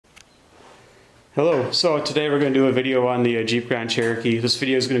Hello, so today we're going to do a video on the Jeep Grand Cherokee. This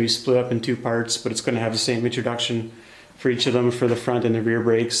video is going to be split up in two parts, but it's going to have the same introduction for each of them for the front and the rear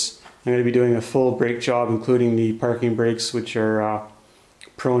brakes. I'm going to be doing a full brake job, including the parking brakes, which are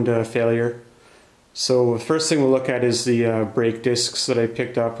prone to failure. So the first thing we'll look at is the brake discs that I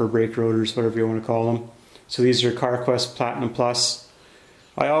picked up, or brake rotors, whatever you want to call them. So these are CarQuest Platinum Plus.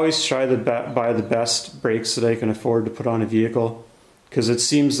 I always try to buy the best brakes that I can afford to put on a vehicle, because it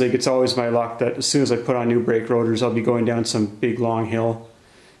seems like it's always my luck that as soon as I put on new brake rotors, I'll be going down some big long hill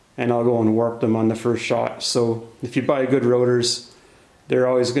and I'll go and warp them on the first shot. So if you buy good rotors, they're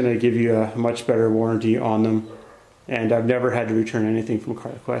always going to give you a much better warranty on them. And I've never had to return anything from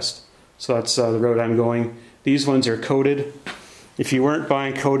CarQuest. So that's the route I'm going. These ones are coated. If you weren't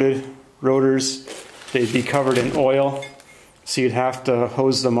buying coated rotors, they'd be covered in oil. So you'd have to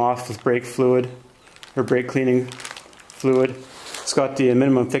hose them off with brake fluid or brake cleaning fluid. It's got the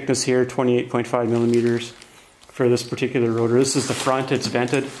minimum thickness here, 28.5 millimeters for this particular rotor. This is the front, it's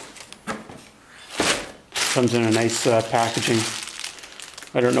vented. Comes in a nice packaging.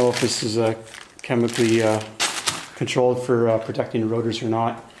 I don't know if this is chemically controlled for protecting the rotors or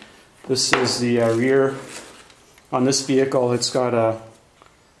not. This is the rear. On this vehicle, it's got a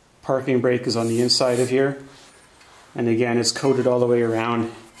parking brake is on the inside of here. And again, it's coated all the way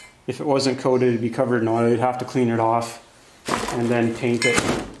around. If it wasn't coated, it'd be covered in oil. You'd have to clean it off and then paint it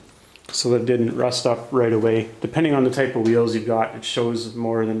so that it didn't rust up right away. Depending on the type of wheels you've got, it shows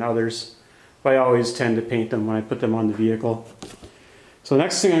more than others. But I always tend to paint them when I put them on the vehicle. So the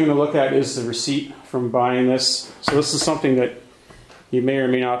next thing I'm going to look at is the receipt from buying this. So this is something that you may or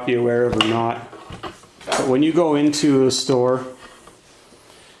may not be aware of or not. But when you go into a store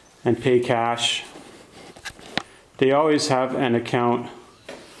and pay cash, they always have an account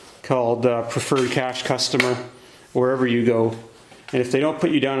called Preferred Cash Customer wherever you go. And if they don't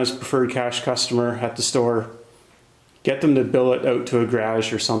put you down as Preferred Cash Customer at the store, get them to bill it out to a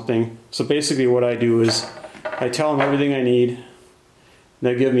garage or something. So basically what I do is I tell them everything I need, and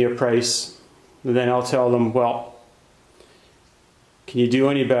they give me a price, and then I'll tell them, well, can you do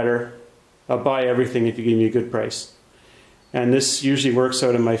any better? I'll buy everything if you give me a good price. And this usually works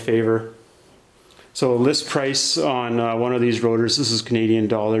out in my favor. So list price on one of these rotors, this is Canadian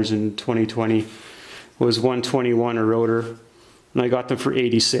dollars in 2020, was $121 a rotor, and I got them for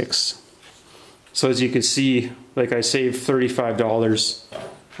 $86. So as you can see, like I saved $35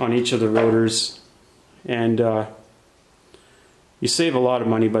 on each of the rotors, and you save a lot of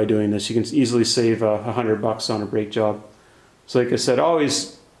money by doing this. You can easily save $100 on a brake job. So like I said,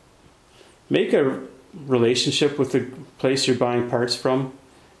 always make a relationship with the place you're buying parts from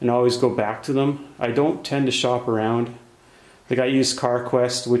and always go back to them. I don't tend to shop around. Like I use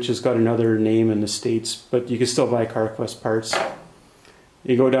CarQuest, which has got another name in the States, but you can still buy CarQuest parts.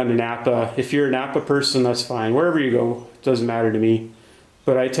 You go down to Napa. If you're a Napa person, that's fine. Wherever you go, it doesn't matter to me.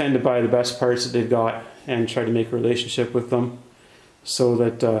 But I tend to buy the best parts that they've got and try to make a relationship with them so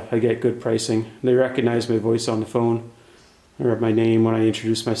that I get good pricing. They recognize my voice on the phone or my name when I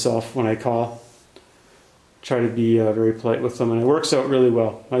introduce myself when I call. Try to be very polite with them, and it works out really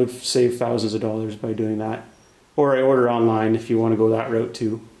well. I've saved thousands of dollars by doing that. Or I order online if you want to go that route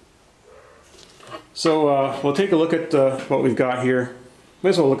too. So we'll take a look at what we've got here. Might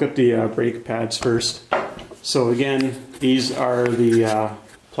as well look at the brake pads first. So again, these are the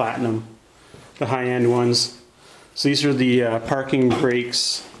Platinum, the high-end ones. So these are the parking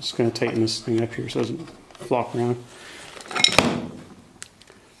brakes. I'm just going to tighten this thing up here so it doesn't flop around.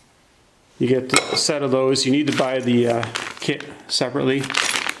 You get a set of those. You need to buy the kit separately.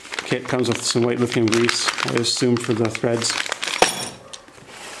 The kit comes with some white lithium grease, I assume, for the threads.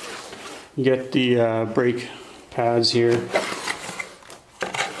 You get the brake pads here.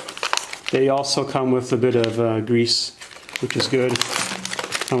 They also come with a bit of grease, which is good.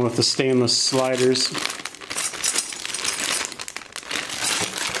 Come with the stainless sliders.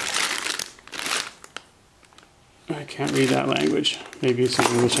 I can't read that language. Maybe it's in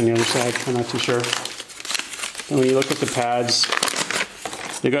English on the other side, I'm not too sure. And when you look at the pads,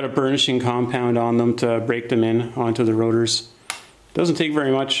 they got a burnishing compound on them to break them in onto the rotors. Doesn't take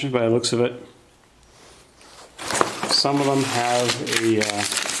very much by the looks of it. Some of them have a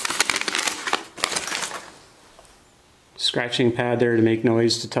scratching pad there to make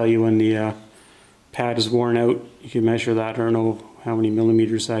noise to tell you when the pad is worn out. You can measure that. I don't know how many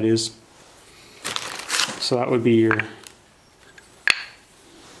millimeters that is. So that would be your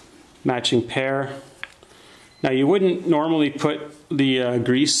matching pair. Now you wouldn't normally put the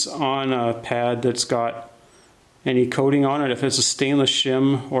grease on a pad that's got any coating on it. If it's a stainless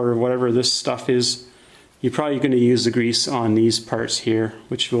shim or whatever this stuff is, you're probably going to use the grease on these parts here,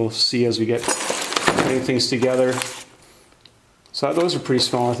 which we'll see as we get putting things together. So those are pretty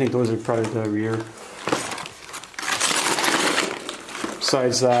small. I think those are probably the rear.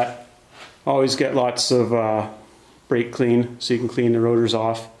 Besides that, always get lots of brake clean so you can clean the rotors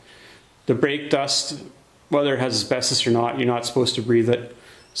off. The brake dust, whether it has asbestos or not, you're not supposed to breathe it.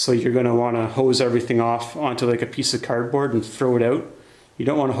 So you're going to want to hose everything off onto like a piece of cardboard and throw it out. You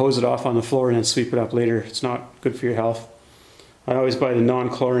don't want to hose it off on the floor and then sweep it up later. It's not good for your health. I always buy the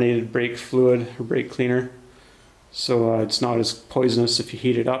non-chlorinated brake fluid or brake cleaner, so it's not as poisonous if you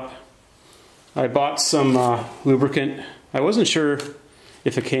heat it up. I bought some lubricant. I wasn't sure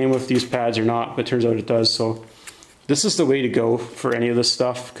if it came with these pads or not, but it turns out it does. So this is the way to go for any of this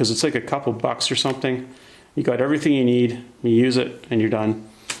stuff, because it's like a couple bucks or something. You got everything you need, you use it, and you're done.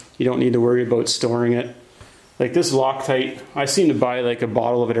 You don't need to worry about storing it. Like this Loctite, I seem to buy like a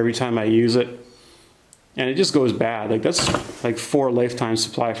bottle of it every time I use it, and it just goes bad. Like that's like 4 lifetime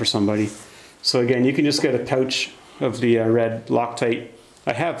supply for somebody. So again, you can just get a pouch of the red Loctite.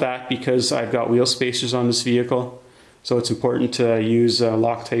 I have that because I've got wheel spacers on this vehicle, so it's important to use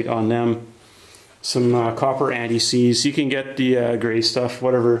Loctite on them. Some copper anti-seize. You can get the gray stuff,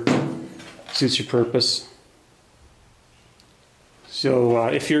 whatever suits your purpose. So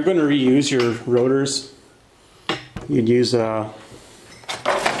if you're going to reuse your rotors, you'd use a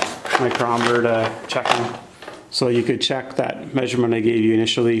micrometer to check them. So you could check that measurement I gave you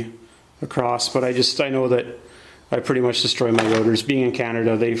initially across, but I know that I pretty much destroy my rotors. Being in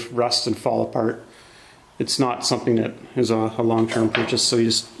Canada, they rust and fall apart. It's not something that is a long-term purchase, so you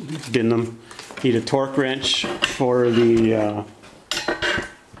just bin them. You need a torque wrench for the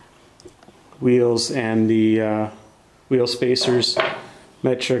wheels and the wheel spacers,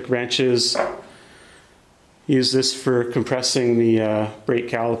 metric wrenches. Use this for compressing the brake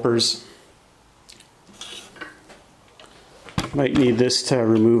calipers. Might need this to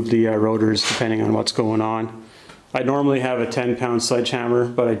remove the rotors depending on what's going on. I normally have a 10-pound sledgehammer,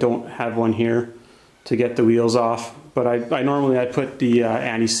 but I don't have one here to get the wheels off. But I normally put the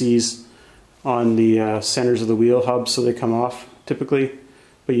anti-seize on the centers of the wheel hubs so they come off typically.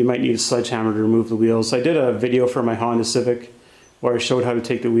 But you might need a sledgehammer to remove the wheels. I did a video for my Honda Civic where I showed how to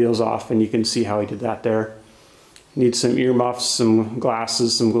take the wheels off, and you can see how I did that there. Need some earmuffs, some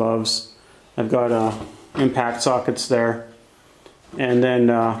glasses, some gloves. I've got impact sockets there. And then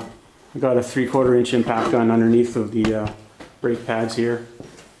I've got a 3/4 inch impact gun underneath of the brake pads here.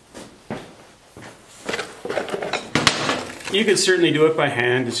 You could certainly do it by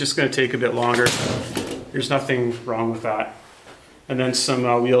hand. It's just going to take a bit longer. There's nothing wrong with that. And then some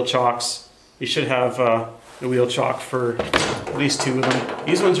wheel chocks. You should have the wheel chock for at least 2 of them.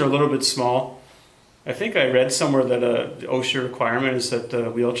 These ones are a little bit small. I think I read somewhere that the OSHA requirement is that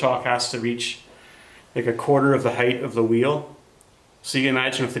the wheel chock has to reach like 1/4 of the height of the wheel. So you can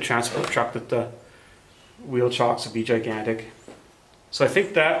imagine with the transport truck that the wheel chocks would be gigantic. So I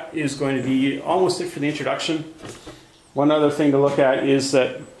think that is going to be almost it for the introduction. One other thing to look at is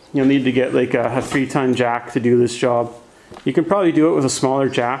that you'll need to get like a 3-ton jack to do this job. You can probably do it with a smaller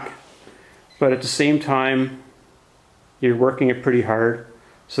jack, but at the same time you're working it pretty hard.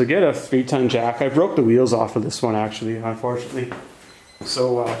 So get a 3-ton jack. I broke the wheels off of this one actually, unfortunately.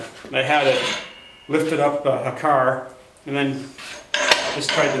 So I had it lifted up a car and then just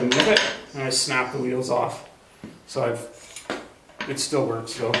tried to move it and I snapped the wheels off. So it still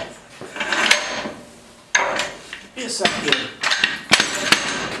works though. Just have to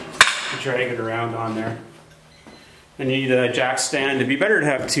drag it around on there. And you need a jack stand. It'd be better to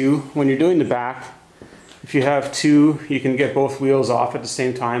have 2 when you're doing the back. If you have 2, you can get both wheels off at the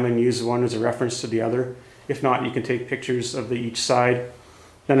same time and use one as a reference to the other. If not, you can take pictures of each side.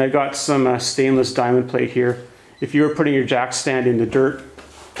 Then I've got some stainless diamond plate here. If you were putting your jack stand in the dirt,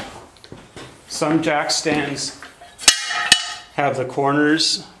 some jack stands have the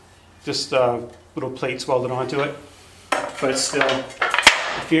corners, just little plates welded onto it. But still,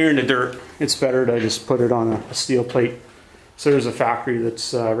 if you're in the dirt, it's better to just put it on a steel plate. So there's a factory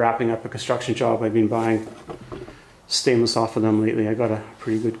that's wrapping up a construction job. I've been buying stainless off of them lately. I got a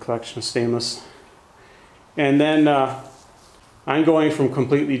pretty good collection of stainless. And then I'm going from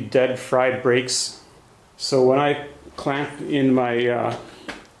completely dead fried brakes. So when I clamp in my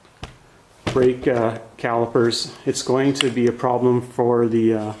brake calipers, it's going to be a problem for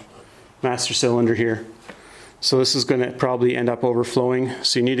the master cylinder here. So this is going to probably end up overflowing.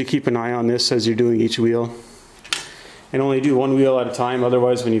 So you need to keep an eye on this as you're doing each wheel. And only do one wheel at a time,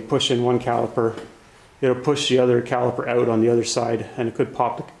 otherwise when you push in one caliper, it'll push the other caliper out on the other side and it could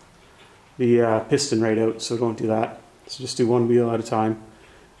pop the piston right out, so don't do that. So just do one wheel at a time.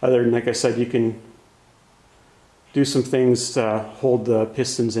 Other than, like I said, you can do some things to hold the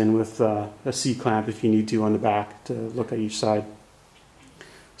pistons in with a C-clamp if you need to on the back to look at each side.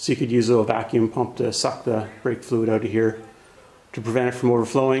 So you could use a little vacuum pump to suck the brake fluid out of here to prevent it from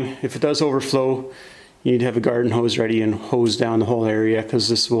overflowing. If it does overflow, you need to have a garden hose ready and hose down the whole area, because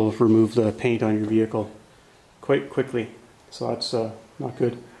this will remove the paint on your vehicle quite quickly. So that's not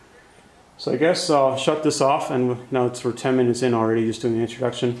good. So I guess I'll shut this off, and now we're 10 minutes in already, just doing the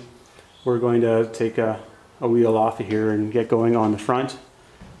introduction. We're going to take a wheel off of here and get going on the front.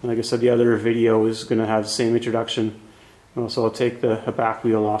 And like I said, the other video is going to have the same introduction. So I'll take the back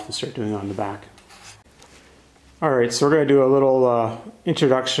wheel off and start doing it on the back. Alright, so we're going to do a little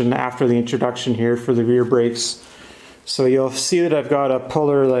introduction after the introduction here for the rear brakes. So you'll see that I've got a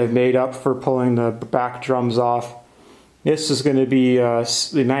puller that I've made up for pulling the back drums off. This is going to be,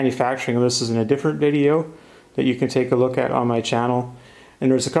 the manufacturing of this is in a different video that you can take a look at on my channel.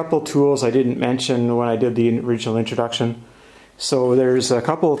 And there's a couple tools I didn't mention when I did the original introduction. So there's a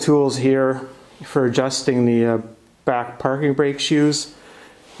couple of tools here for adjusting the back parking brake shoes.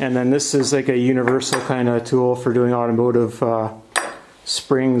 And then this is like a universal kind of tool for doing automotive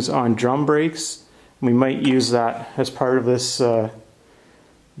springs on drum brakes. We might use that as part of this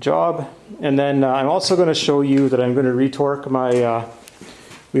job. And then I'm also going to show you that I'm going to retorque my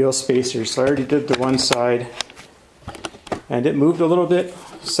wheel spacers. So I already did the one side, and it moved a little bit,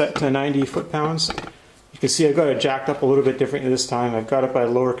 set to 90 foot-pounds. You can see I've got it jacked up a little bit differently this time. I've got it by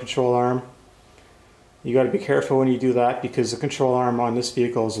the lower control arm. You got to be careful when you do that, because the control arm on this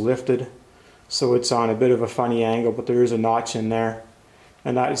vehicle is lifted, so it's on a bit of a funny angle, but there is a notch in there,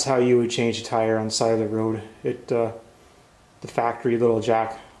 and that is how you would change a tire on the side of the road. The factory little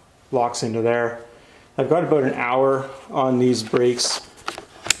jack locks into there. I've got about an hour on these brakes.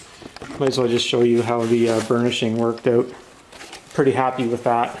 Might as well just show you how the burnishing worked out. Pretty happy with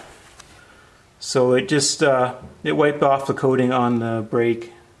that. So it just it wiped off the coating on the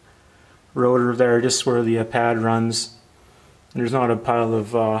brake rotor there, just where the pad runs. And there's not a pile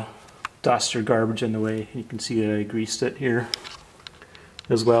of dust or garbage in the way. You can see that I greased it here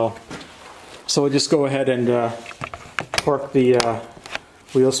as well. So we'll just go ahead and torque the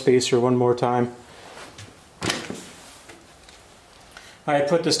wheel spacer one more time. I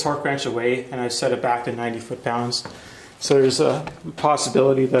put this torque wrench away and I set it back to 90 foot-pounds. So there's a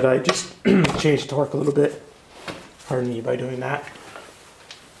possibility that I just change torque a little bit. Pardon me by doing that.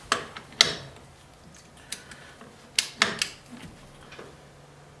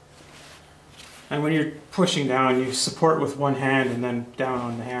 And when you're pushing down, you support with one hand and then down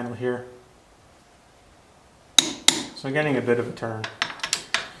on the handle here. So I'm getting a bit of a turn.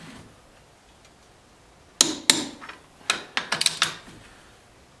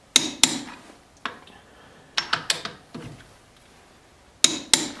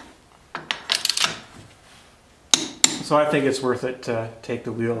 So I think it's worth it to take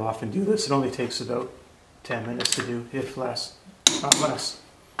the wheel off and do this. It only takes about 10 minutes to do, if less, not less.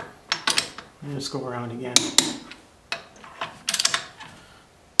 And just go around again.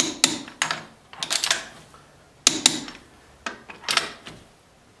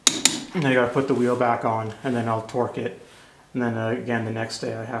 And I gotta put the wheel back on, and then I'll torque it. And then again the next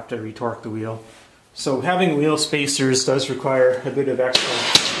day I have to retorque the wheel. So having wheel spacers does require a bit of extra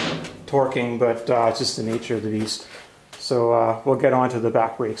torquing, but it's just the nature of the beast. So we'll get on to the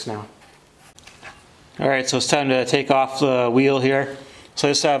back brakes now. Alright, so it's time to take off the wheel here. So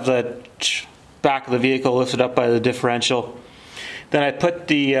I just have the back of the vehicle lifted up by the differential. Then I put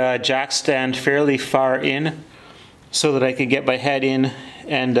the jack stand fairly far in so that I could get my head in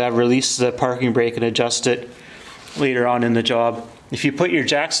and release the parking brake and adjust it later on in the job. If you put your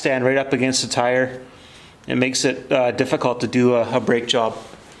jack stand right up against the tire, it makes it difficult to do a brake job.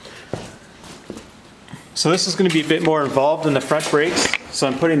 So this is going to be a bit more involved in the front brakes, so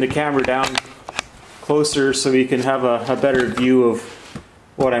I'm putting the camera down closer so we can have a better view of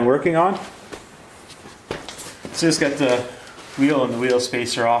what I'm working on. So just got the wheel and the wheel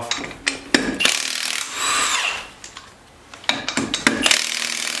spacer off.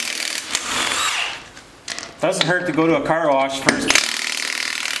 Doesn't hurt to go to a car wash first.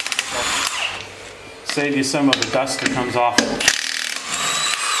 Save you some of the dust that comes off.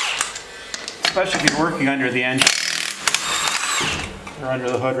 Especially if you're working under the engine. Or under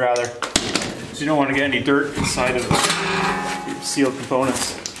the hood rather. So you don't want to get any dirt inside of the sealed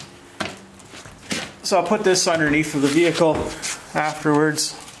components. So I'll put this underneath of the vehicle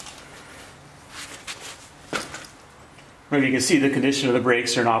afterwards. Maybe you can see the condition of the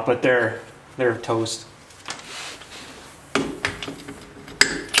brakes or not, but they're toast.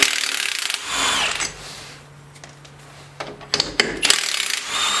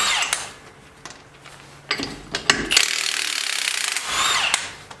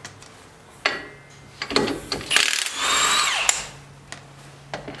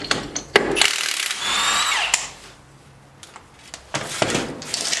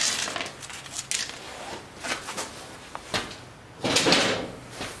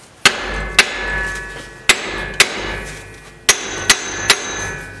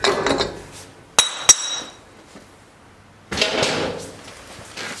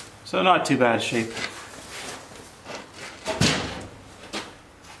 So not too bad shape.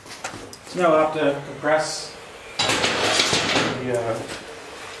 So now I'll have to compress the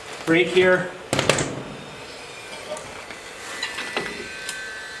brake here.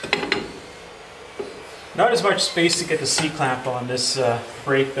 Not as much space to get the C-clamp on this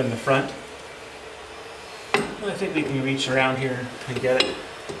brake than the front. I think we can reach around here and get it.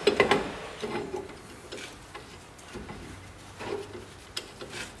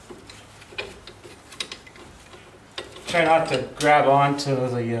 Try not to grab onto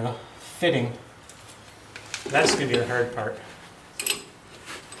the fitting. That's going to be the hard part.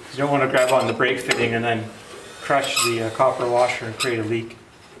 You don't want to grab on the brake fitting and then crush the copper washer and create a leak.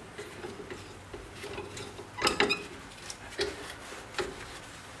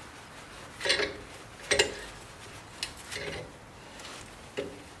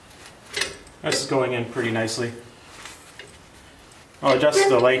 This is going in pretty nicely. I'll adjust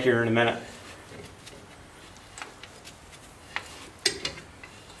the light here in a minute.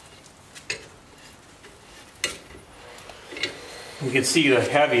 You can see the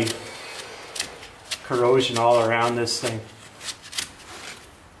heavy corrosion all around this thing.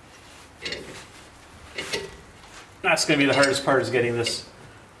 That's going to be the hardest part, is getting this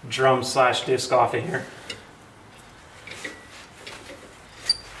drum / disc off of here.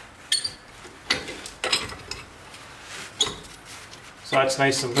 So that's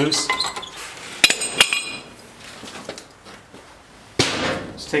nice and loose.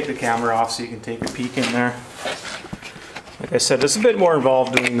 Let's take the camera off so you can take a peek in there. Like I said, it's a bit more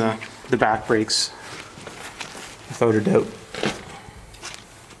involved doing the back brakes, without a doubt.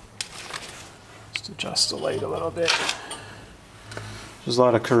 Just adjust the light a little bit. There's a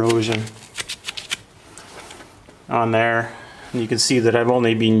lot of corrosion on there. And you can see that I've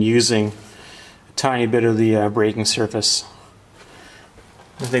only been using a tiny bit of the braking surface.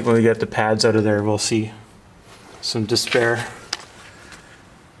 I think when we get the pads out of there, we'll see some despair.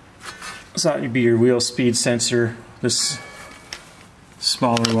 So that would be your wheel speed sensor, this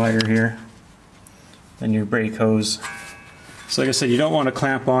smaller wire here, then your brake hose. So like I said, you don't want to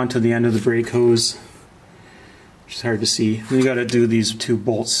clamp on to the end of the brake hose, which is hard to see. Then you got to do these 2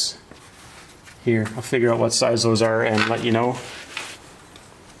 bolts here. I'll figure out what size those are and let you know.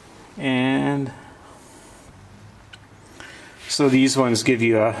 And so these ones give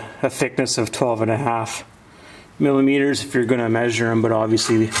you a thickness of 12.5 millimeters if you're going to measure them, but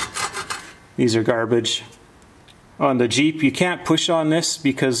obviously these are garbage. On the Jeep, you can't push on this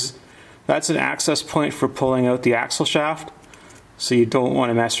because that's an access point for pulling out the axle shaft, so you don't want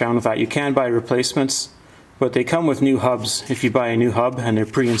to mess around with that. You can buy replacements, but they come with new hubs if you buy a new hub and they're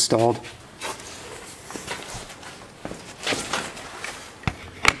pre-installed.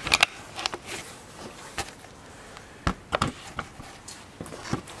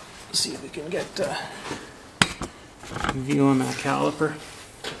 See if we can get a view on that caliper.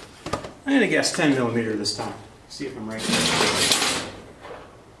 I'm going to guess 10 millimeter this time. See if I'm right.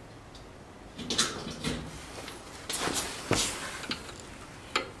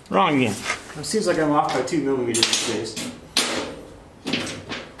 Wrong again. It seems like I'm off by 2 millimeters these days.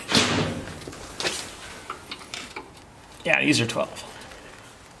 Yeah, these are 12.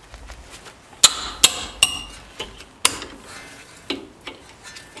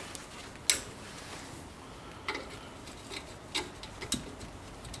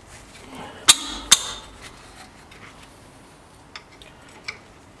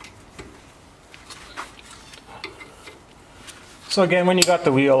 So again, when you got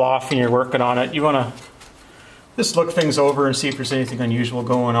the wheel off and you're working on it, you want to just look things over and see if there's anything unusual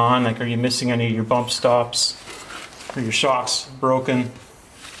going on. Like, are you missing any of your bump stops? Are your shocks broken?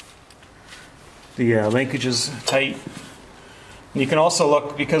 The linkage is tight. And you can also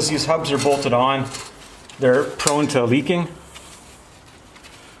look, because these hubs are bolted on, they're prone to leaking.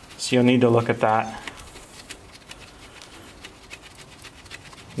 So you'll need to look at that.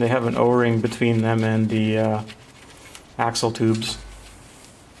 They have an O-ring between them and the axle tubes.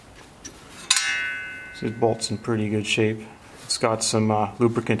 So this bolt's in pretty good shape. It's got some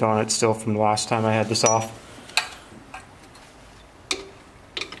lubricant on it still from the last time I had this off.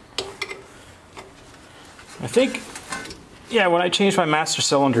 I think, yeah, when I changed my master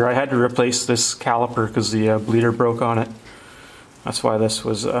cylinder, I had to replace this caliper because the bleeder broke on it. That's why this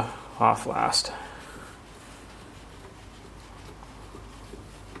was off last.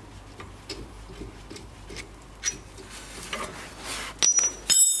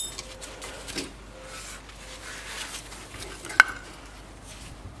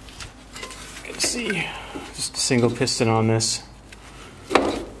 See, just a single piston on this.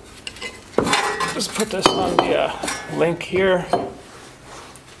 Just put this on the link here.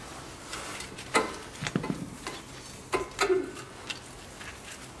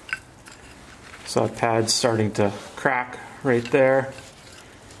 So that pad's starting to crack right there.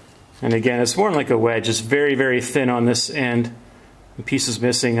 And again, it's more like a wedge. It's very, very thin on this end. The piece is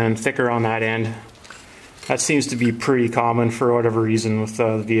missing and thicker on that end. That seems to be pretty common for whatever reason with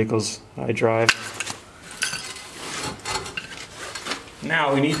the vehicles I drive.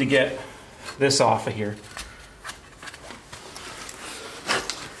 Now we need to get this off of here.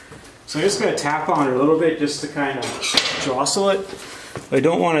 So I'm just going to tap on it a little bit just to kind of jostle it. I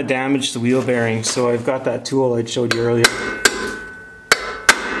don't want to damage the wheel bearing, so I've got that tool I showed you earlier.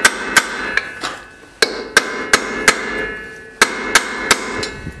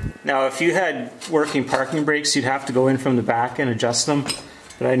 Now if you had working parking brakes, you'd have to go in from the back and adjust them,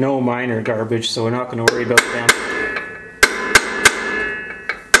 but I know mine are garbage, so we're not going to worry about them.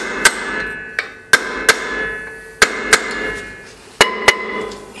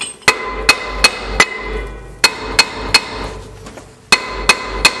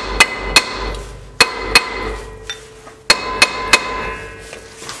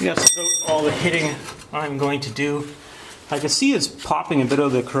 That's about all the hitting I'm going to do. I can see it's popping a bit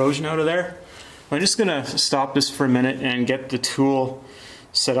of the corrosion out of there. I'm just going to stop this for a minute and get the tool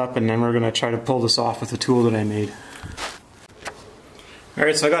set up, and then we're going to try to pull this off with the tool that I made.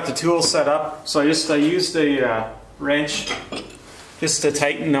 Alright, so I got the tool set up. So I used a wrench just to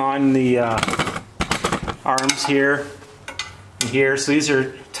tighten on the arms here and here. So these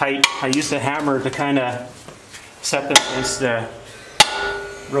are tight. I used a hammer to kind of set them against the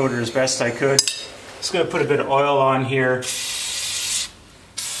rotor as best I could. Just going to put a bit of oil on here so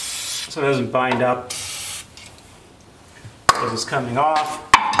it doesn't bind up as it's coming off.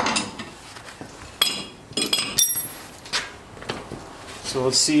 So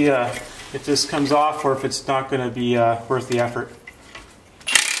let's see if this comes off or if it's not going to be worth the effort.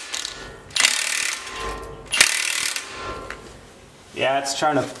 Yeah, it's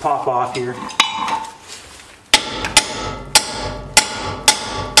trying to pop off here.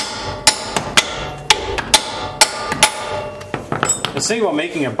 I was thinking about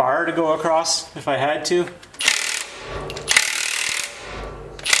making a bar to go across if I had to.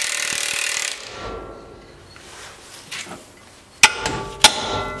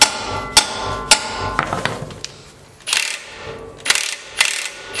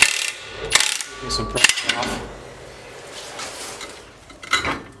 Get some pressure off.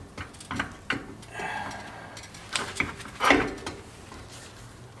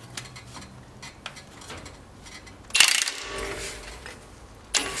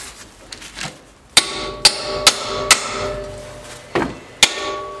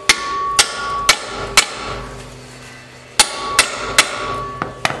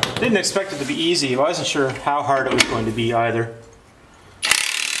 Didn't expect it to be easy. I wasn't sure how hard it was going to be either.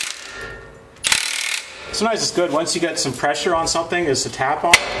 Sometimes it's good once you get some pressure on something is to tap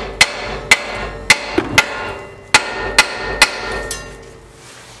on.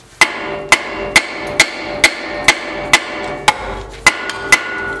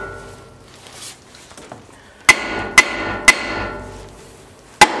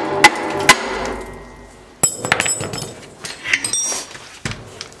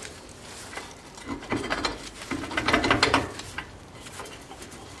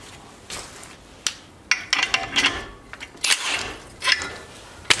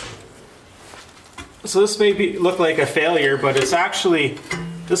 So this may look like a failure, but it's actually,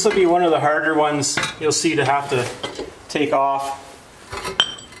 this will be one of the harder ones you'll see to have to take off.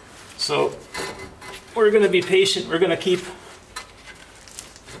 So we're going to be patient. We're going to keep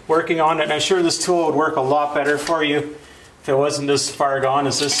working on it. And I'm sure this tool would work a lot better for you if it wasn't as far gone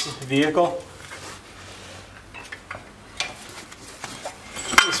as this vehicle.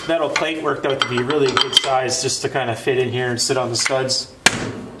 This metal plate worked out to be really a good size just to kind of fit in here and sit on the studs.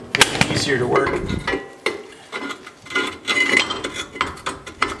 Make it easier to work.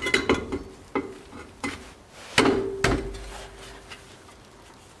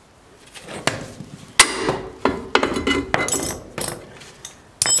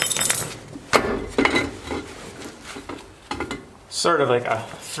 Sort of like a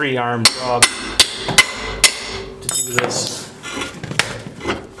three-arm job to do this.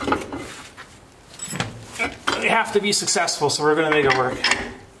 We have to be successful, so we're going to make it work.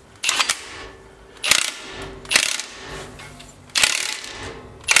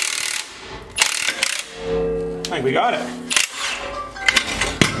 I think we got it.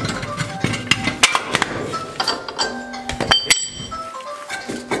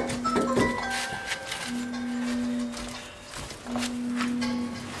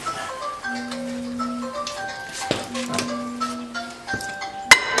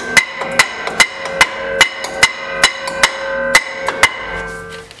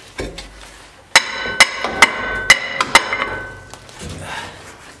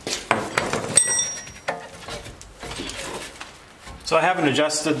 So I haven't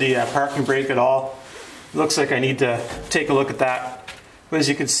adjusted the parking brake at all. It looks like I need to take a look at that. But as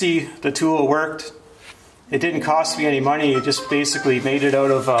you can see, the tool worked. It didn't cost me any money. It just basically made it out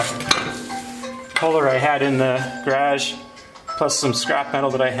of a puller I had in the garage, plus some scrap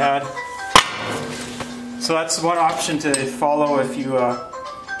metal that I had. So that's one option to follow if you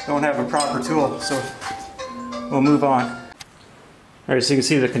don't have a proper tool. So we'll move on. Alright, so you can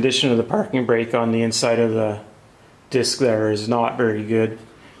see the condition of the parking brake on the inside of the disc there is not very good.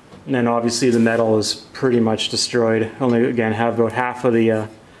 And then obviously the metal is pretty much destroyed. Only again have about half of the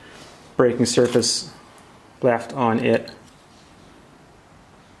braking surface left on it.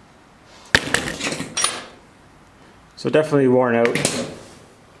 So definitely worn out.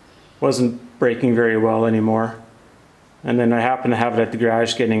 Wasn't braking very well anymore. And then I happened to have it at the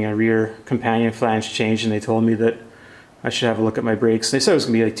garage getting a rear companion flange changed, and they told me that I should have a look at my brakes. They said it was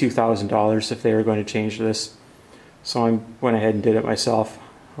going to be like $2,000 if they were going to change this. So I went ahead and did it myself,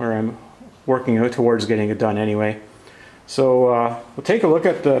 or I'm working towards getting it done anyway. So we'll take a look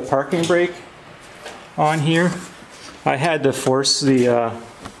at the parking brake on here. I had to force the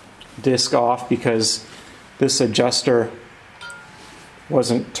disc off because this adjuster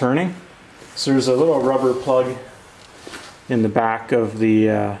wasn't turning. So there's a little rubber plug in the back of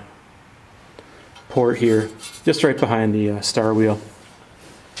the port here, just right behind the star wheel.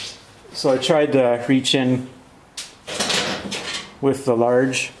 So I tried to reach in with the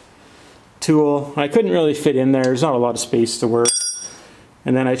large tool. I couldn't really fit in there. There's not a lot of space to work.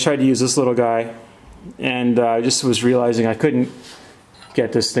 And then I tried to use this little guy, and I just was realizing I couldn't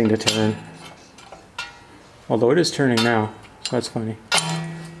get this thing to turn. Although it is turning now, so that's funny.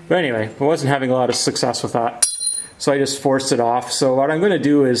 But anyway, I wasn't having a lot of success with that. So I just forced it off. So what I'm going to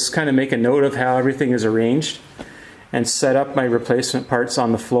do is kind of make a note of how everything is arranged and set up my replacement parts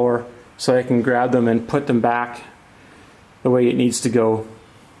on the floor so I can grab them and put them back the way it needs to go.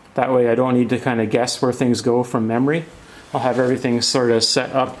 That way I don't need to kind of guess where things go from memory. I'll have everything sort of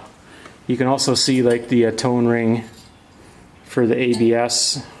set up. You can also see like the tone ring for the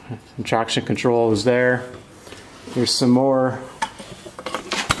ABS and traction control is there. There's some more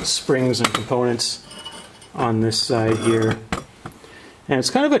springs and components on this side here. And it's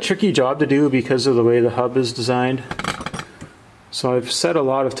kind of a tricky job to do because of the way the hub is designed. So I've set a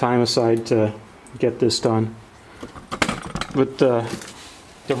lot of time aside to get this done. But the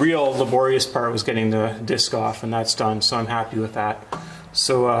real laborious part was getting the disc off, and that's done, so I'm happy with that.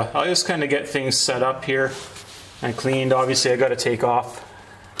 So I'll just kind of get things set up here and cleaned. Obviously I got to take off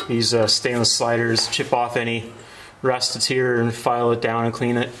these stainless sliders, chip off any rust that's here and file it down and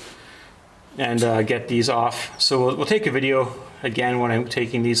clean it, and get these off. So we'll take a video again when I'm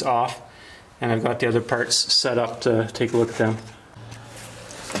taking these off, and I've got the other parts set up to take a look at them.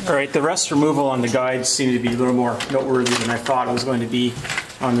 Alright, the rust removal on the guides seemed to be a little more noteworthy than I thought it was going to be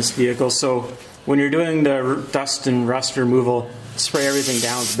on this vehicle. So when you're doing the dust and rust removal, spray everything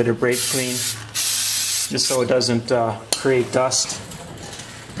down with a bit of brake clean, just so it doesn't create dust.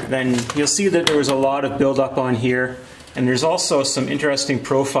 Then you'll see that there was a lot of buildup on here, and there's also some interesting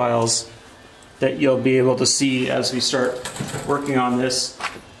profiles that you'll be able to see as we start working on this.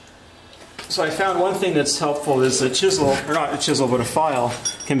 So I found one thing that's helpful is a chisel, or not a chisel, but a file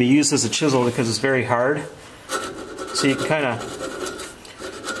can be used as a chisel because it's very hard. So you can kind of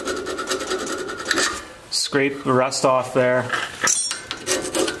scrape the rust off there,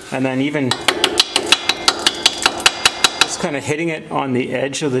 and then even just kind of hitting it on the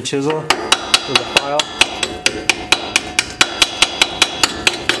edge of the chisel with a file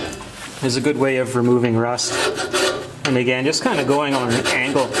is a good way of removing rust. And again, just kind of going on an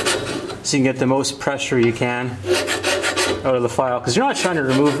angle so you can get the most pressure you can out of the file, because you're not trying to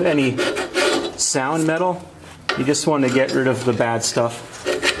remove any sound metal, you just want to get rid of the bad stuff.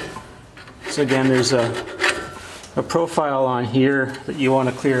 So again, there's a profile on here that you want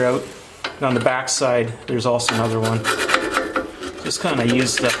to clear out, and on the back side there's also another one. Just kind of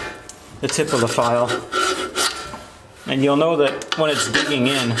use the tip of the file, and you'll know that when it's digging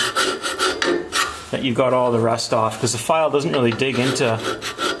in that you've got all the rust off, because the file doesn't really dig into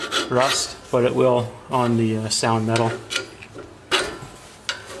rust, but it will on the sound metal.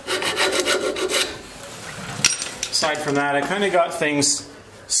 Aside from that, I kind of got things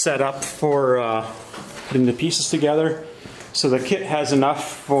set up for putting the pieces together. So the kit has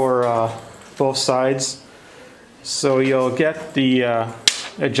enough for both sides. So you'll get the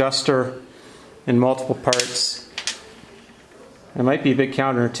adjuster in multiple parts. It might be a bit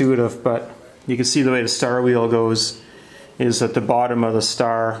counterintuitive, but you can see the way the star wheel goes is at the bottom of the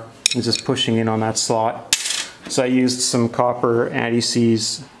star and just pushing in on that slot. So I used some copper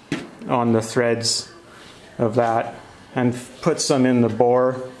anti-seize on the threads of that, and put some in the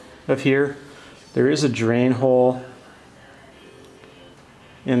bore of here. There is a drain hole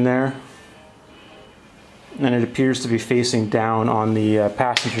in there, and it appears to be facing down on the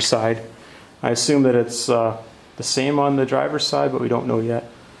passenger side. I assume that it's the same on the driver's side, but we don't know yet.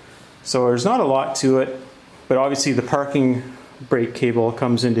 So there's not a lot to it, but obviously the parking brake cable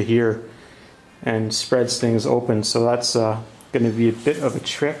comes into here and spreads things open, so that's going to be a bit of a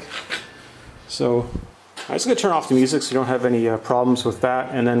trick. So I'm just going to turn off the music so you don't have any problems with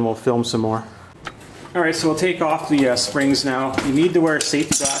that, and then we'll film some more. Alright, so we'll take off the springs now. You need to wear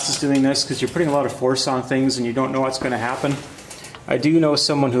safety glasses doing this because you're putting a lot of force on things and you don't know what's going to happen. I do know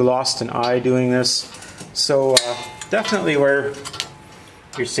someone who lost an eye doing this, so definitely wear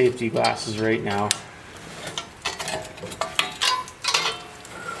your safety glasses right now.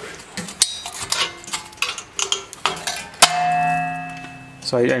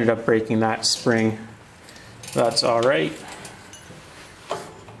 So I ended up breaking that spring. That's alright.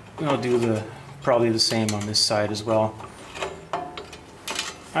 I'll do probably the same on this side as well.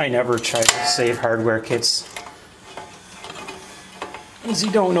 I never try to save hardware kits, because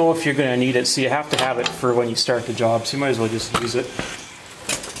you don't know if you're going to need it, so you have to have it for when you start the job, so you might as well just use it.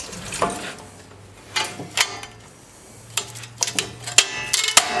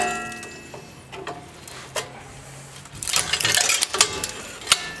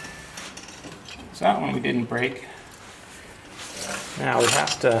 So that one we didn't break. Now we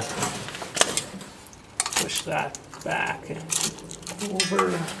have to push that back and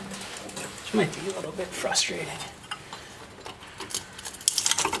over, which might be a little bit frustrating.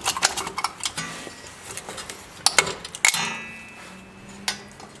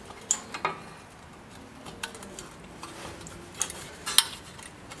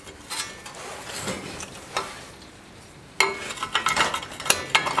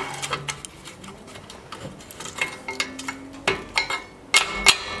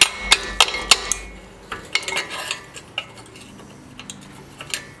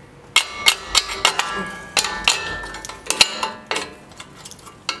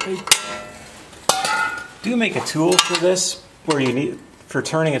 I do make a tool for this where you need for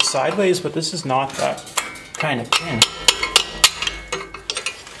turning it sideways, but this is not that kind of pin.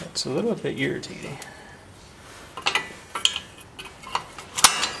 It's a little bit irritating.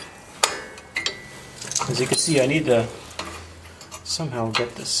 As you can see, I need to somehow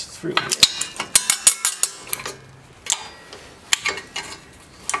get this through here.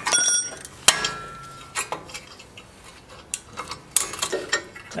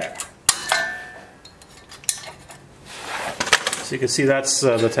 There. So you can see that's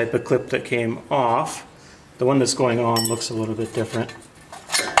the type of clip that came off. The one that's going on looks a little bit different.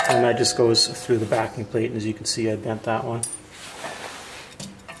 And that just goes through the backing plate, and as you can see I bent that one.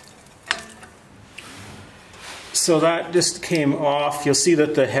 So that just came off. You'll see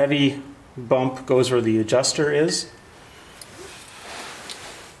that the heavy bump goes where the adjuster is.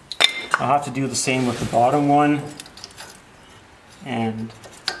 I'll have to do the same with the bottom one. And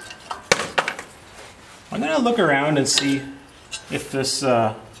I'm going to look around and see if this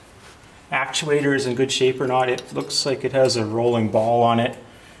actuator is in good shape or not. It looks like it has a rolling ball on it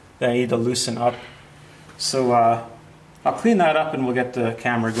that I need to loosen up. So I'll clean that up and we'll get the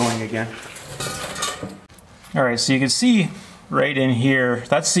camera going again. Alright, so you can see right in here,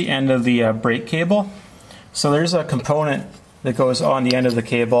 that's the end of the brake cable. So there's a component that goes on the end of the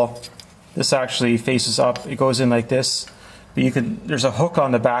cable. This actually faces up, it goes in like this. But there's a hook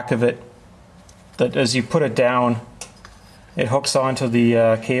on the back of it that as you put it down, it hooks onto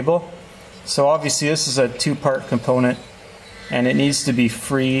the cable. So obviously this is a two-part component and it needs to be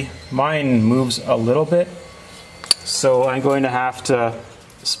free. Mine moves a little bit, so I'm going to have to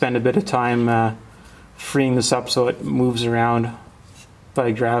spend a bit of time freeing this up so it moves around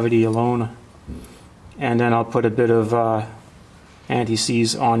by gravity alone. And then I'll put a bit of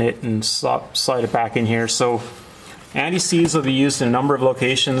anti-seize on it and slide it back in here. So anti-seize will be used in a number of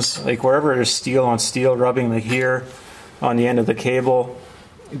locations, like wherever there's steel on steel rubbing, like here on the end of the cable,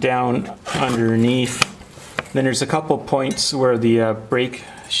 down underneath. Then there's a couple points where the brake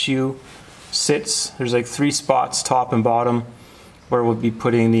shoe sits. There's like 3 spots, top and bottom, where we'll be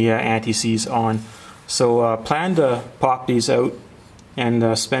putting the anti-seize on. So plan to pop these out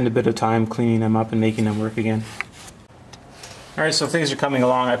and spend a bit of time cleaning them up and making them work again. Alright, so things are coming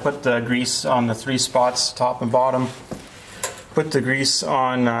along. I put the grease on the 3 spots, top and bottom. Put the grease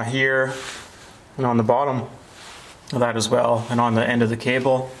on here and on the bottom of that as well, and on the end of the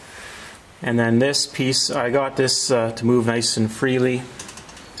cable. And then this piece, I got this to move nice and freely.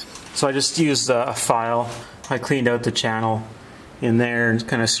 So I just used a file. I cleaned out the channel in there and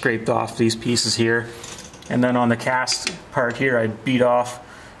kind of scraped off these pieces here. And then on the cast part here, I beat off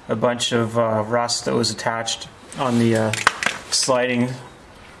a bunch of rust that was attached on the sliding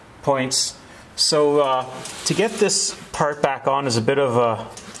points. So to get this part back on is a bit of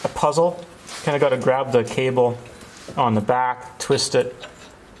a puzzle. Kind of got to grab the cable on the back, twist it,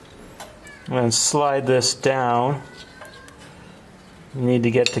 and then slide this down. You need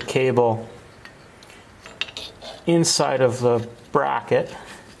to get the cable inside of the bracket,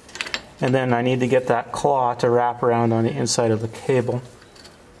 and then I need to get that claw to wrap around on the inside of the cable.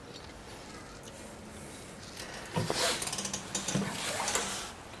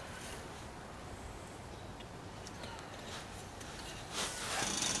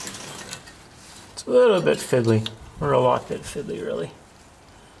 It's a little bit fiddly, or a lot bit fiddly really.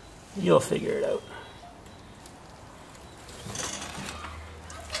 You'll figure it out.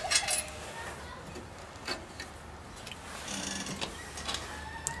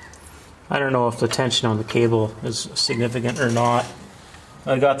 I don't know if the tension on the cable is significant or not.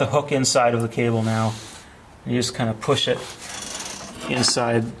 I got the hook inside of the cable now. You just kind of push it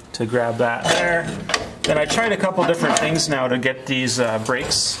inside to grab that there. Then I tried a couple different things now to get these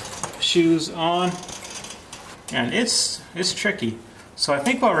brakes shoes on, and it's tricky. So I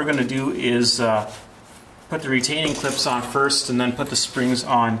think what we're going to do is put the retaining clips on first and then put the springs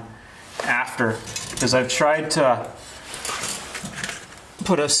on after, because I've tried to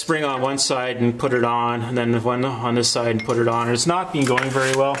put a spring on one side and put it on, and then one on this side and put it on. It's not been going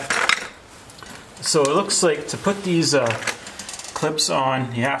very well. So it looks like to put these clips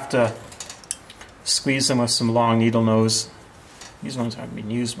on, you have to squeeze them with some long needle nose. These ones haven't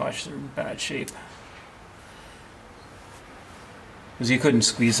been used much, they're in bad shape. Because you couldn't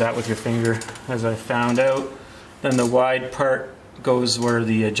squeeze that with your finger, as I found out. Then the wide part goes where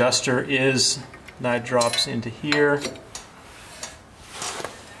the adjuster is. That drops into here.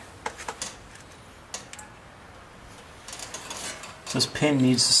 This pin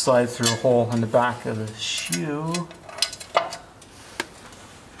needs to slide through a hole in the back of the shoe.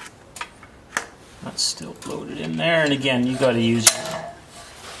 That's still loaded in there, and again, you got to use your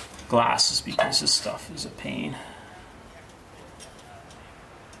glasses because this stuff is a pain.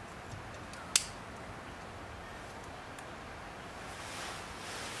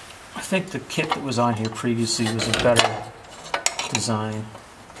 I think the kit that was on here previously was a better design,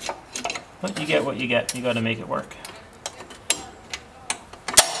 but you get what you get. You got to make it work.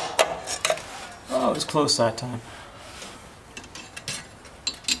 Oh, it was close that time.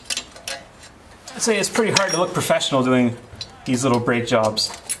 I'd say it's pretty hard to look professional doing these little brake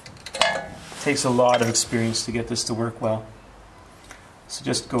jobs. It takes a lot of experience to get this to work well. So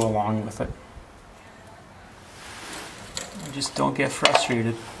just go along with it. And just don't get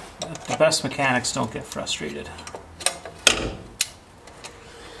frustrated. The best mechanics don't get frustrated.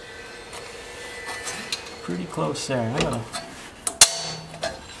 Pretty close there. I'm gonna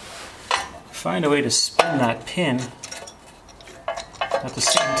find a way to spin that pin at the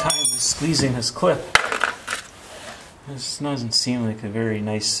same time as squeezing this clip. This doesn't seem like a very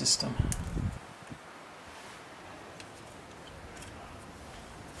nice system.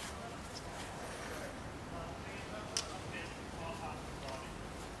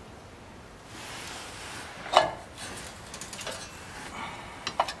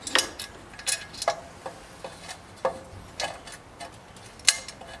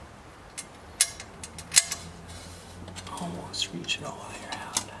 Almost reach it all the way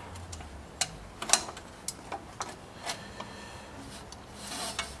around.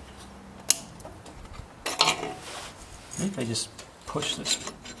 I think I just push this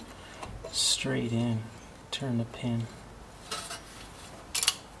straight in, turn the pin.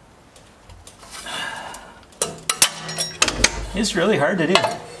 It's really hard to do.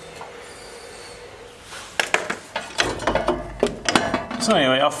 So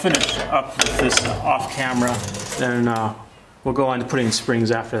anyway, I'll finish up with this off camera, then we'll go on to putting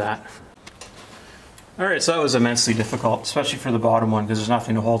springs after that. Alright, so that was immensely difficult, especially for the bottom one because there's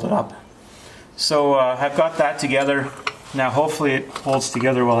nothing to hold it up. So I've got that together. Now hopefully it holds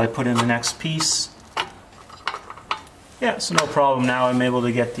together while I put in the next piece. Yeah, so no problem. Now I'm able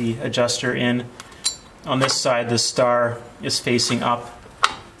to get the adjuster in. On this side the star is facing up.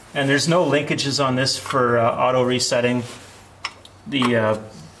 And there's no linkages on this for auto resetting the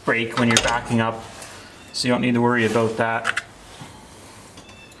brake when you're backing up. So you don't need to worry about that.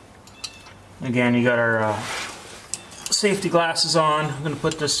 Again, you got our safety glasses on. I'm going to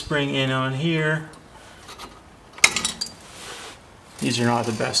put this spring in on here. These are not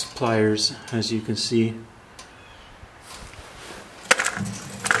the best pliers, as you can see.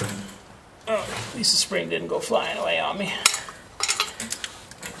 Oh, at least the spring didn't go flying away on me.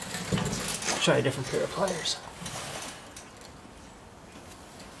 try a different pair of pliers.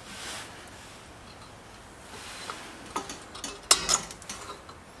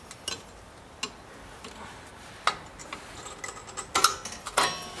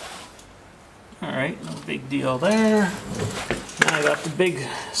 Alright, no big deal there. Now I got the big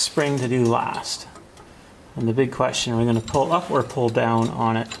spring to do last. And the big question, are we going to pull up or pull down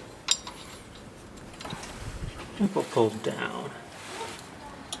on it? I think we'll pull down.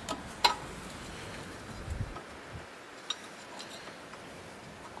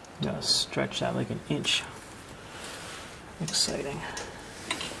 Gotta stretch that like an inch. Exciting.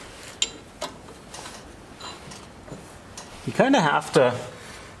 You kind of have to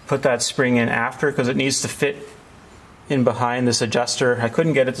put that spring in after because it needs to fit in behind this adjuster. I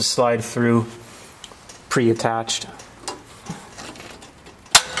couldn't get it to slide through pre-attached.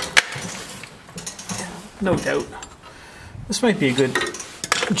 No doubt. This might be a good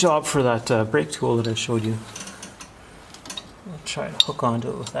job for that brake tool that I showed you. I'll try to hook onto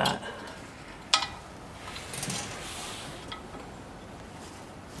it with that.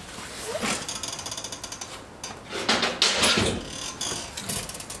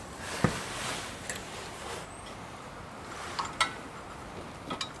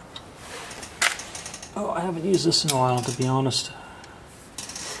 Oh, I haven't used this in a while, to be honest.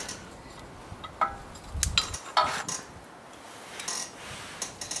 I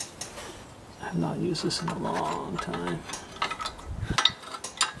have not used this in a long time.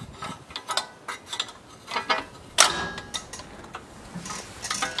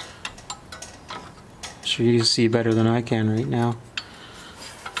 Sure you can see better than I can right now.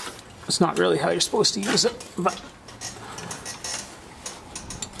 It's not really how you're supposed to use it, but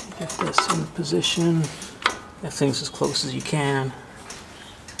get this in position, get things as close as you can.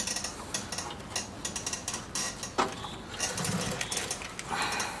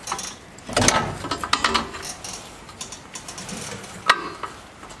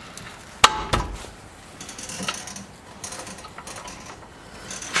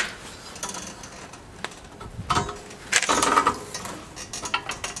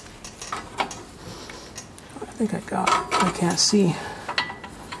 I think I got it. I can't see.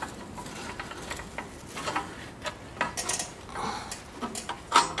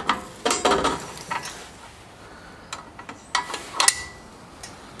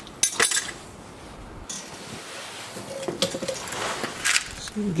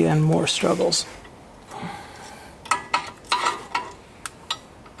 So again, more struggles.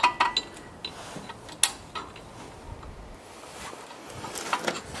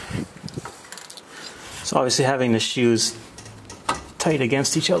 So obviously having the shoes tight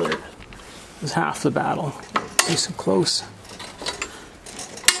against each other is half the battle. Nice and close.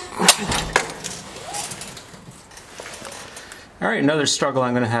 Alright, another struggle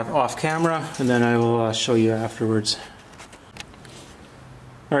I'm going to have off camera, and then I will show you afterwards.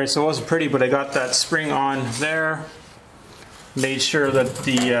 Alright, so it wasn't pretty, but I got that spring on there. Made sure that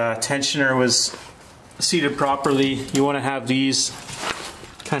the tensioner was seated properly. You want to have these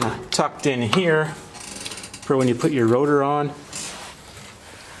kind of tucked in here for when you put your rotor on. I'm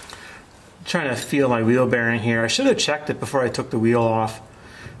trying to feel my wheel bearing here. I should have checked it before I took the wheel off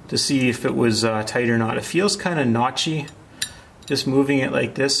to see if it was tight or not. It feels kind of notchy, just moving it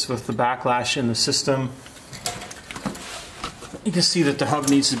like this with the backlash in the system. You can see that the hub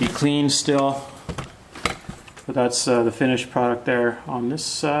needs to be cleaned still, but that's the finished product there. On this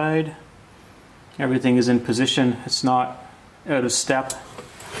side, everything is in position. It's not out of step.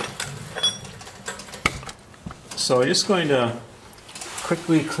 So I'm just going to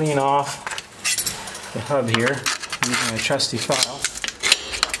quickly clean off the hub here using my trusty file.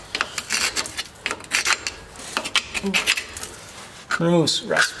 Removes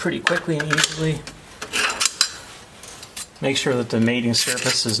rust pretty quickly and easily. Make sure that the mating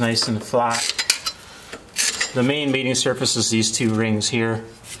surface is nice and flat. The main mating surface is these two rings here.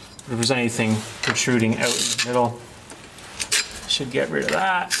 If there's anything protruding out in the middle, should get rid of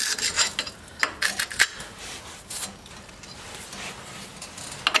that.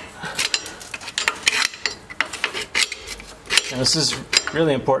 And this is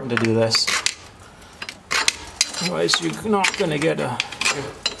really important to do this. Otherwise you're not going to get a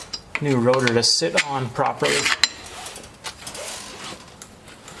new rotor to sit on properly.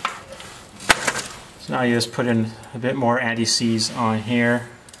 So now you just put in a bit more anti-seize on here.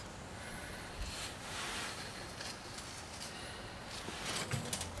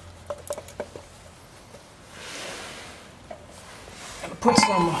 And put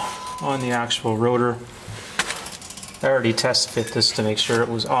some on the actual rotor. I already test fit this to make sure it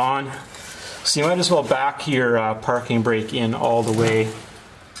was on. So you might as well back your parking brake in all the way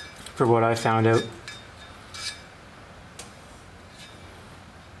for what I found out.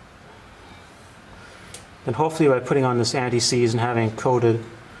 And hopefully by putting on this anti-seize and having coated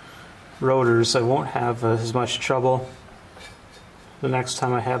rotors, I won't have as much trouble the next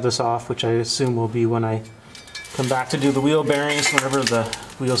time I have this off, which I assume will be when I come back to do the wheel bearings, whenever the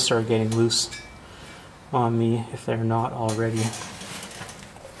wheels start getting loose on me, if they're not already.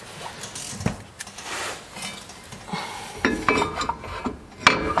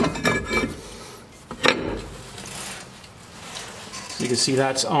 So you can see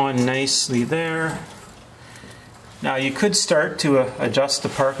that's on nicely there. Now you could start to adjust the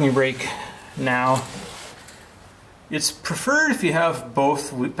parking brake now. It's preferred if you have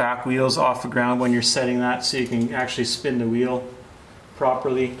both back wheels off the ground when you're setting that, so you can actually spin the wheel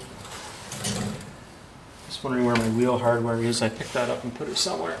properly. Just wondering where my wheel hardware is. I picked that up and put it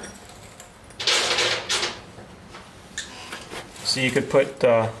somewhere. So you could put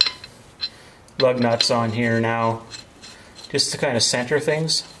lug nuts on here now, just to kind of center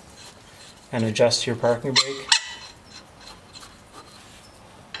things and adjust your parking brake.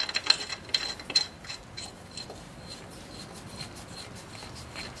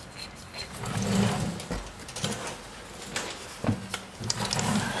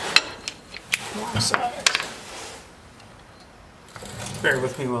 Bear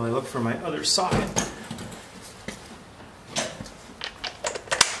with me while I look for my other socket.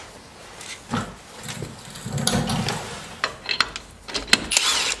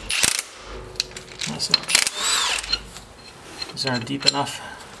 These aren't deep enough.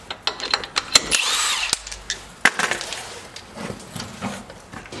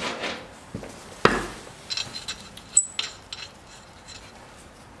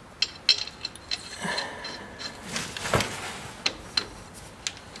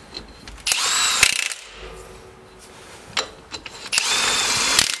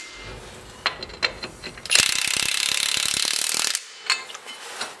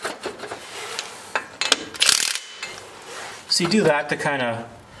 So you do that to kind of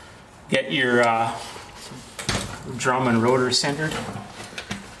get your drum and rotor centered.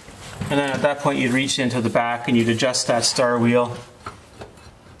 And then at that point you'd reach into the back and you'd adjust that star wheel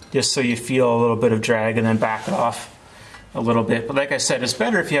just so you feel a little bit of drag, and then back it off a little bit. But like I said, it's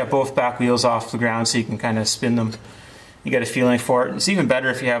better if you have both back wheels off the ground so you can kind of spin them. You get a feeling for it. It's even better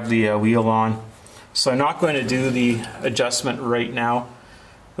if you have the wheel on. So I'm not going to do the adjustment right now,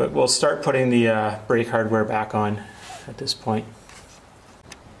 but we'll start putting the brake hardware back on at this point.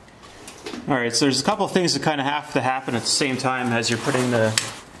 Alright, so there's a couple of things that kind of have to happen at the same time as you're putting the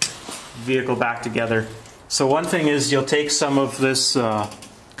vehicle back together. So one thing is you'll take some of this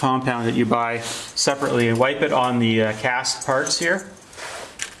compound that you buy separately and wipe it on the cast parts here,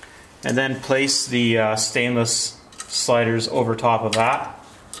 and then place the stainless sliders over top of that,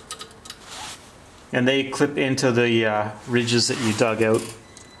 and they clip into the ridges that you dug out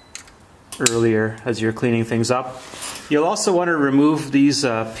earlier as you're cleaning things up. You'll also want to remove these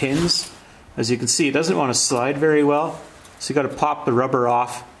pins. As you can see, it doesn't want to slide very well, so you got to pop the rubber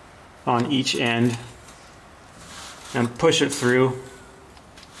off on each end and push it through.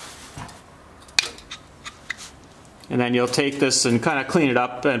 And then you'll take this and kind of clean it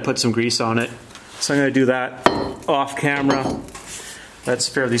up and put some grease on it. So I'm going to do that off camera. That's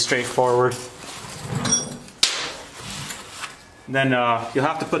fairly straightforward. And then you'll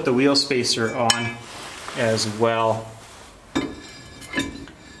have to put the wheel spacer on as well.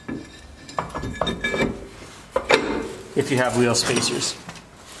 If you have wheel spacers.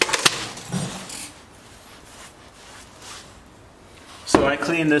 So I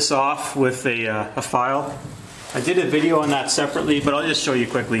cleaned this off with a file. I did a video on that separately, but I'll just show you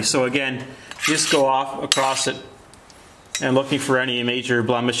quickly. So again, just go off across it and looking for any major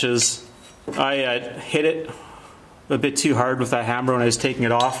blemishes. I hit it a bit too hard with that hammer when I was taking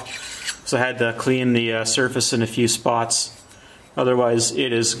it off, so I had to clean the surface in a few spots. Otherwise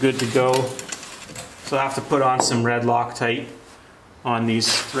it is good to go. So I have to put on some red Loctite on these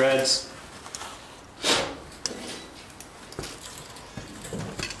threads.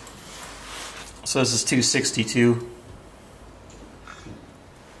 So this is 262.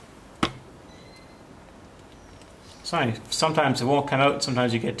 Sometimes it won't come out,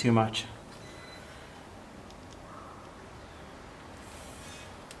 sometimes you get too much.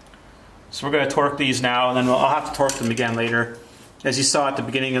 So we're going to torque these now, and then I'll have to torque them again later. As you saw at the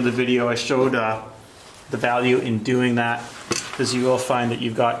beginning of the video, I showed the value in doing that, because you will find that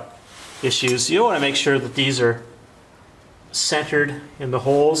you've got issues. You want to make sure that these are centered in the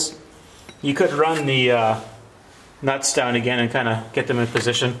holes. You could run the nuts down again and kind of get them in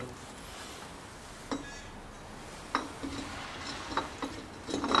position.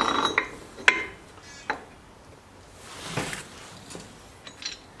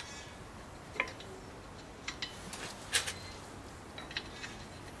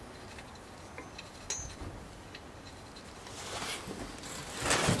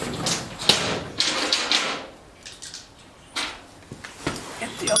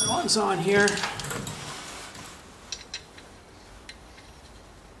 one's on here.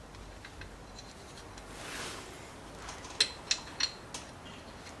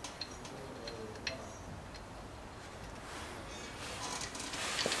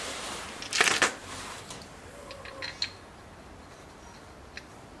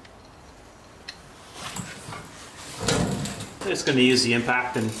 Just going to use the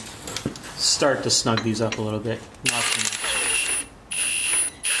impact and start to snug these up a little bit. Not too much.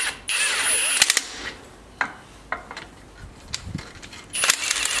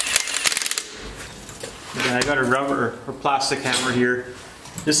 Again, I got a rubber or plastic hammer here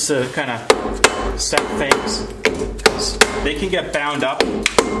just to kind of set things. They can get bound up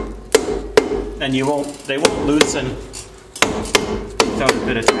and they won't loosen without a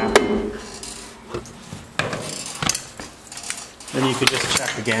bit of tapping. Then you could just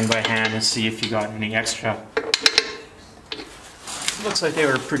check again by hand and see if you got any extra. Looks like they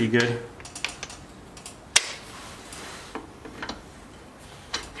were pretty good.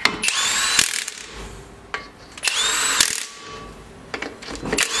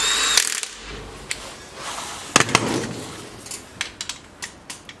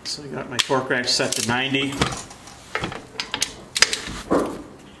 So I got my torque wrench set to 90.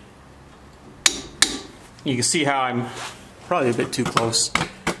 You can see how I'm probably a bit too close.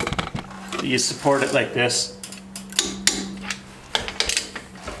 You support it like this.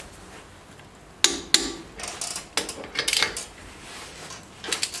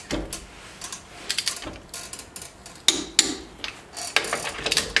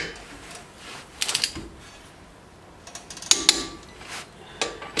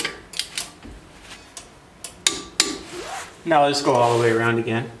 Now let's go all the way around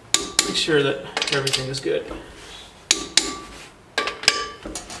again. Make sure that everything is good.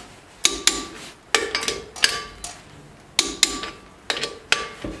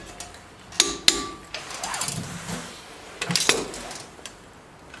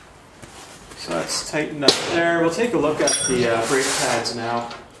 So that's tightened up there. We'll take a look at the brake pads now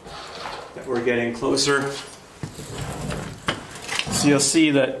that we're getting closer. So you'll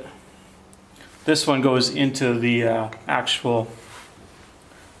see that this one goes into the actual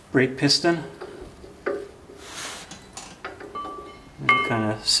brake piston. And it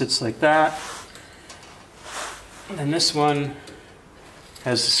kind of sits like that. And this one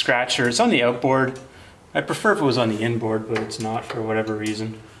has a scratcher. It's on the outboard. I'd prefer if it was on the inboard, but it's not for whatever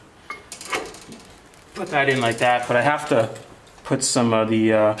reason. Put that in like that, but I have to put some of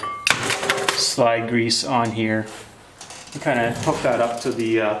the slide grease on here and kind of hook that up to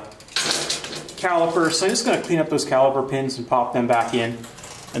the caliper. So I'm just going to clean up those caliper pins and pop them back in,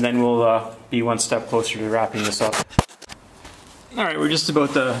 and then we'll be one step closer to wrapping this up. Alright, we're just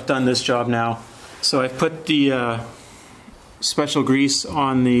about done this job now. So I've put the special grease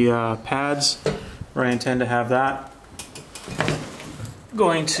on the pads where I intend to have that.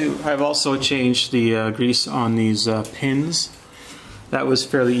 I've also changed the grease on these pins. That was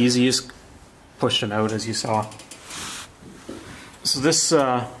fairly easy, just pushed them out as you saw. So this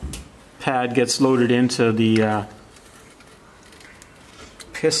pad gets loaded into the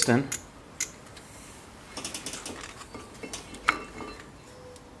piston.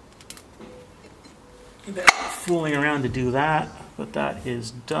 A bit fooling around to do that, but that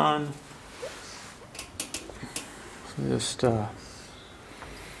is done. So just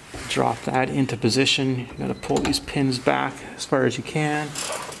drop that into position. You gotta pull these pins back as far as you can.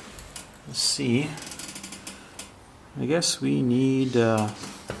 Let's see. I guess we need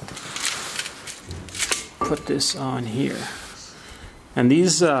put this on here. And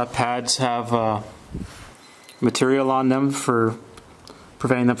these pads have material on them for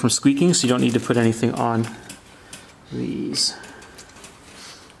preventing them from squeaking, so you don't need to put anything on these.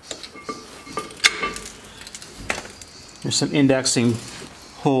 There's some indexing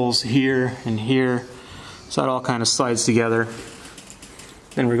holes here and here, so that all kind of slides together.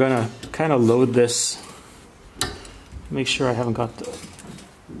 Then we're going to kind of load this. Make sure I haven't got the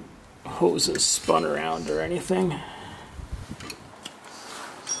hoses spun around or anything.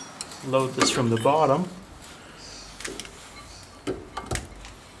 Load this from the bottom.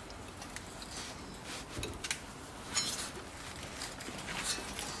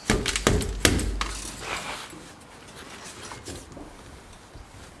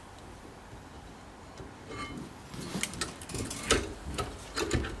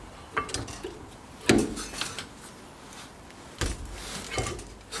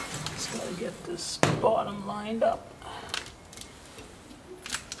 Get this bottom lined up.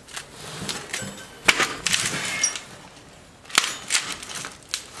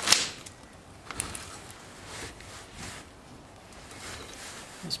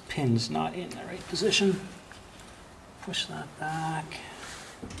 This pin pin's not in the right position. Push that back.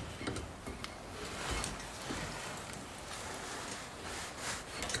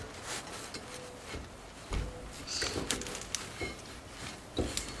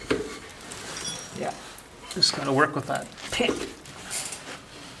 Yeah, just gotta work with that pin.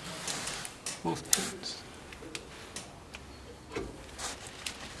 Both pins.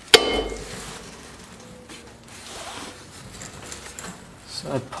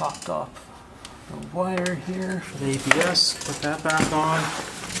 So I popped off the wire here for the ABS, put that back on.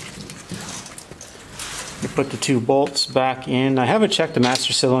 You put the two bolts back in. I haven't checked the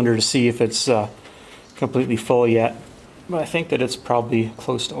master cylinder to see if it's completely full yet, but I think that it's probably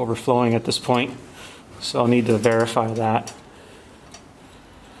close to overflowing at this point, so I'll need to verify that.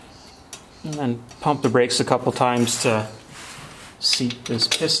 And then pump the brakes a couple times to seat this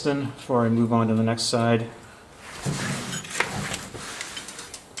piston before I move on to the next side.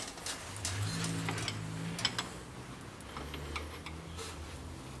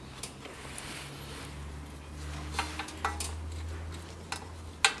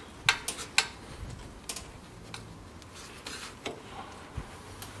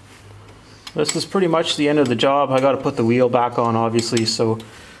 This is pretty much the end of the job. I got to put the wheel back on, obviously, so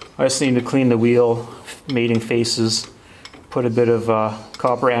I just need to clean the wheel mating faces, put a bit of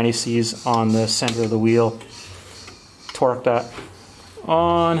copper anti-seize on the center of the wheel, torque that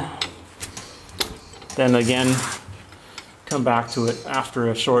on, then again come back to it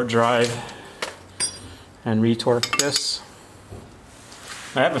after a short drive and retorque this.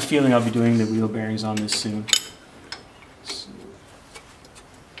 I have a feeling I'll be doing the wheel bearings on this soon.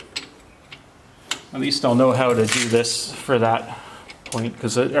 At least I'll know how to do this for that point,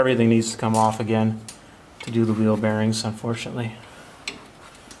 because everything needs to come off again to do the wheel bearings, unfortunately.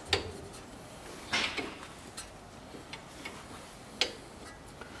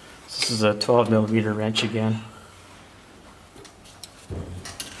 This is a 12mm wrench again.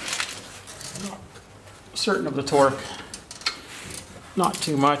 Not certain of the torque. Not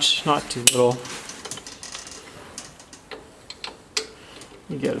too much, not too little.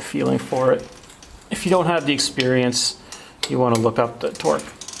 You get a feeling for it. If you don't have the experience, you want to look up the torque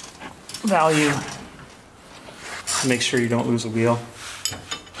value to make sure you don't lose a wheel.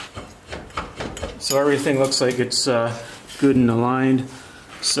 So everything looks like it's good and aligned.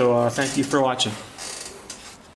 So thank you for watching.